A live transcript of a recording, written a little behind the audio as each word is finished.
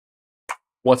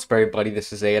What's up, everybody?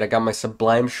 This is Aid. I got my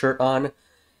Sublime shirt on,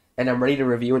 and I'm ready to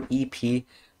review an EP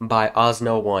by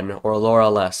Osno1 or Laura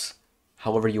Less,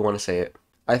 however you want to say it.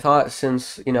 I thought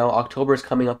since, October is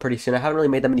coming up pretty soon, I haven't really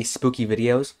made that many spooky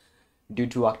videos due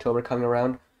to October coming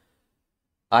around.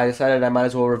 I decided I might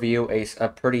as well review a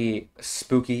pretty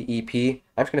spooky EP.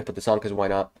 I'm just going to put this on because why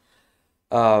not?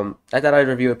 I thought I'd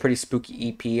review a pretty spooky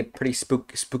EP, a pretty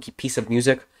spooky piece of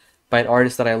music by an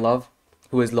artist that I love,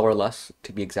 who is Laura Less,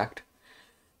 to be exact.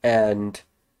 And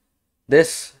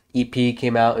this EP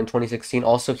came out in 2016.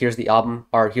 Also, here's the album,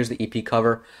 or here's the EP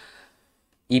cover.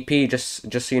 EP,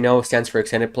 just so you know, stands for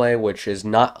extended play, which is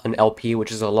not an LP,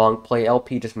 which is a long play.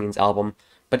 LP just means album,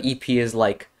 but EP is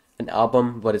like an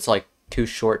album, but it's like too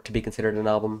short to be considered an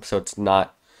album, so it's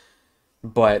not.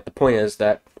 But the point is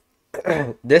that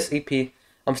this EP,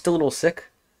 I'm still a little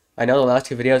sick. I know the last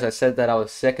two videos I said that I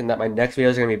was sick and that my next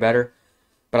videos are gonna be better,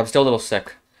 but I'm still a little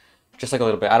sick. Just like a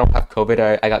little bit. I don't have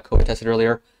COVID. I got COVID tested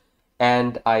earlier.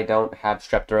 And I don't have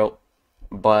strep throat.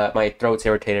 But my throat's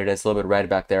irritated and it's a little bit red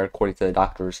back there, according to the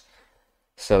doctors.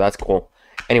 So that's cool.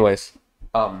 Anyways,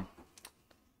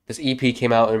 this EP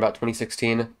came out in about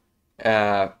 2016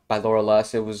 by Laura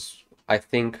Less. It was, I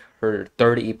think, her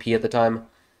third EP at the time.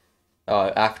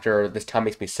 After This Time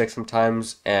Makes Me Sick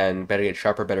Sometimes and Better Get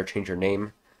Sharper, Better Change Your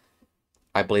Name.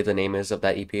 I believe the name is of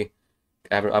that EP.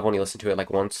 I've only listened to it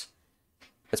like once.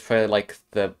 It's probably like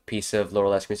the piece of Laura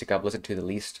Less music I've listened to the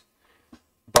least.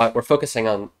 But we're focusing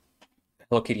on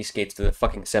Hello Kitty Skates to the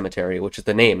Fucking Cemetery, which is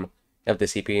the name of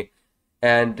this EP.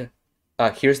 And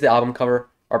here's the album cover,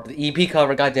 or the EP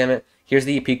cover. God damn it! Here's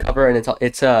the EP cover, and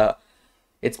it's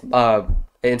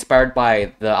inspired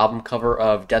by the album cover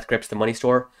of Death Grips: The Money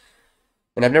Store.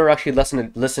 And I've never actually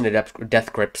listened to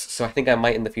Death Grips, so I think I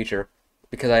might in the future,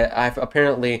 because I've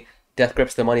apparently Death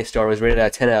Grips: The Money Store was rated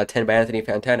at 10 out of 10 by Anthony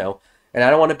Fantano. And I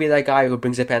don't want to be that guy who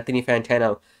brings up Anthony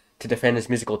Fantano to defend his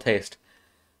musical taste.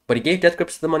 But he gave Death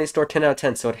Grips to the Money Store 10 out of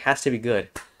 10, so it has to be good.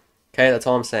 Okay, that's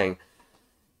all I'm saying.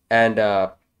 And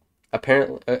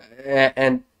apparently,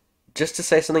 and just to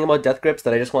say something about Death Grips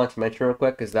that I just wanted to mention real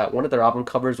quick is that one of their album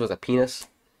covers was a penis.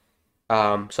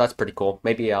 So that's pretty cool.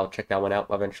 Maybe I'll check that one out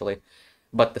eventually.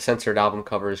 But the censored album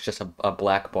cover is just a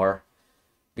black bar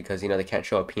because, they can't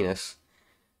show a penis.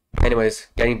 Anyways,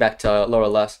 getting back to Laura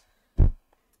Less.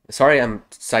 Sorry, I'm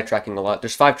sidetracking a lot.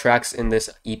 There's 5 tracks in this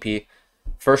EP.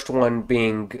 First one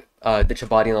being Ditch a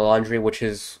Body in the Laundry, which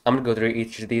is... I'm going to go through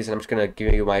each of these, and I'm just going to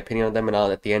give you my opinion on them, and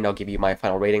at the end, I'll give you my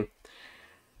final rating.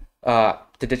 The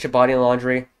Ditch a Body in the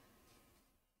Laundry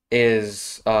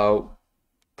is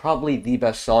probably the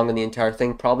best song in the entire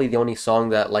thing. Probably the only song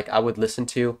that I would listen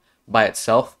to by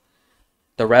itself.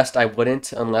 The rest, I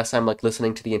wouldn't, unless I'm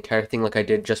listening to the entire thing like I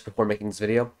did just before making this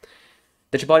video.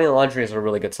 Ditch a Body in the Laundry is a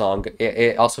really good song.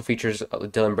 It also features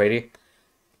Dylan Brady.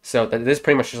 So this is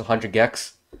pretty much just 100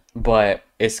 gecs, but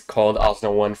it's called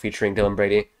Osno1 featuring Dylan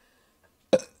Brady.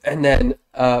 And then,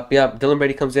 Dylan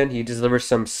Brady comes in. He delivers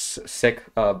some sick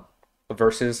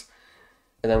verses.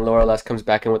 And then Laura Less comes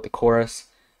back in with the chorus.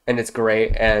 And it's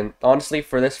great. And honestly,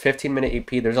 for this 15-minute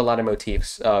EP, there's a lot of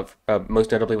motifs,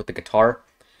 most notably with the guitar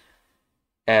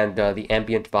and the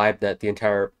ambient vibe that the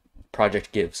entire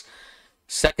project gives.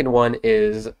 Second one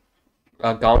is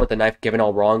Gone with the Knife Given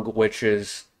All Wrong, which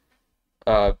is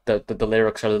the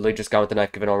lyrics are literally just Gone with the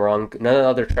Knife Given All Wrong. None of the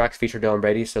other tracks feature Dylan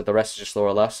Brady, so the rest is just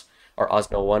Laura Less, or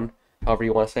Osno1, however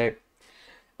you want to say it.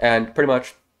 And pretty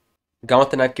much, Gone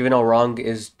with the Knife Given All Wrong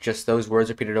is just those words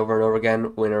repeated over and over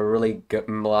again in a really good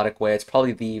melodic way. It's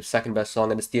probably the second best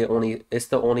song, and it's the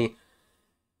only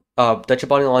Dutch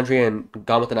Body Laundry and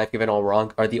Gone with the Knife Given All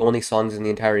Wrong are the only songs in the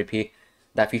entire EP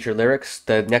that feature lyrics.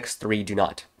 The next 3 do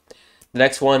not. The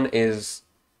next one is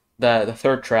the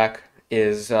third track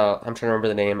is I'm trying to remember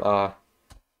the name. God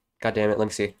damn it, let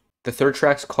me see. The third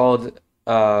track's called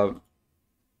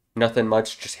Nothing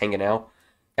Much, Just Hanging Out,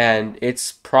 and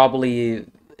it's probably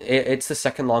it's the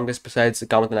second longest besides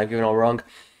Gone with the Knife Given All Wrong,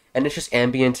 and it's just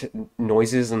ambient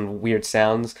noises and weird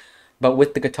sounds, but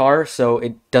with the guitar, so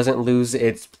it doesn't lose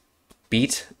its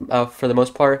beat for the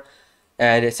most part.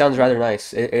 And it sounds rather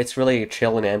nice. It's really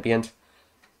chill and ambient,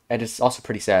 and it's also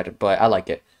pretty sad. But I like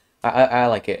it. I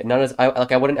like it. Not as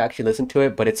I wouldn't actually listen to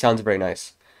it, but it sounds very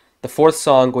nice. The fourth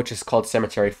song, which is called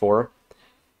Cemetery 4,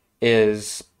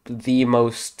 is the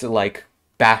most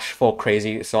bashful,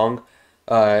 crazy song.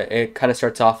 It kind of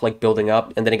starts off building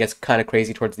up, and then it gets kind of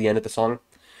crazy towards the end of the song.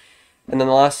 And then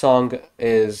the last song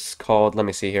is called. Let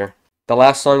me see here. The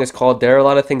last song is called There Are a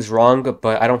Lot of Things Wrong,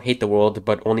 but I Don't Hate the World,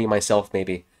 but Only Myself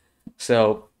Maybe.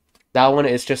 So that one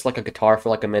is just a guitar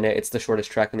for a minute. It's the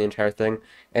shortest track in the entire thing,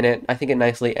 and I think it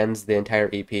nicely ends the entire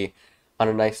EP on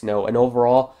a nice note. And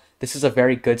overall, This is a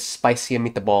very good spicy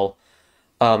meatball.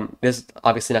 This is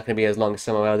obviously not going to be as long as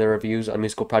some of my other reviews on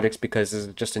musical projects because this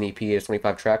is just an EP. It's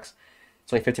 25 tracks.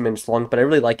 It's only 15 minutes long, but I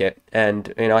really like it.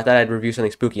 And, you know, I thought I'd review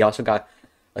something spooky. I also got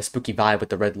a spooky vibe with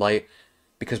the red light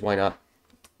because why not?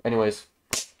 Anyways,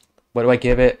 what do I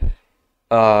give it?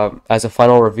 As a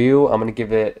final review, I'm gonna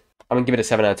give it a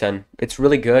 7 out of 10. It's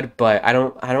really good, but I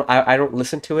don't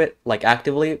listen to it like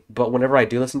actively, but whenever I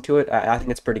do listen to it, I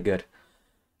think it's pretty good.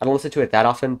 I don't listen to it that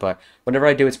often, but whenever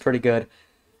I do, it's pretty good.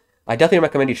 I definitely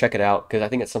recommend you check it out because I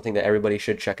think it's something that everybody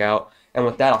should check out. And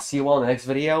with that, I'll see you all in the next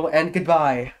video, and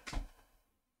goodbye.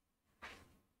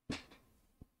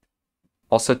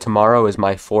 Also, tomorrow is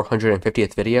my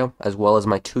 450th video, as well as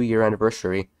my 2-year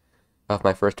anniversary of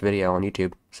my first video on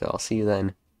YouTube. So I'll see you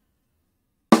then.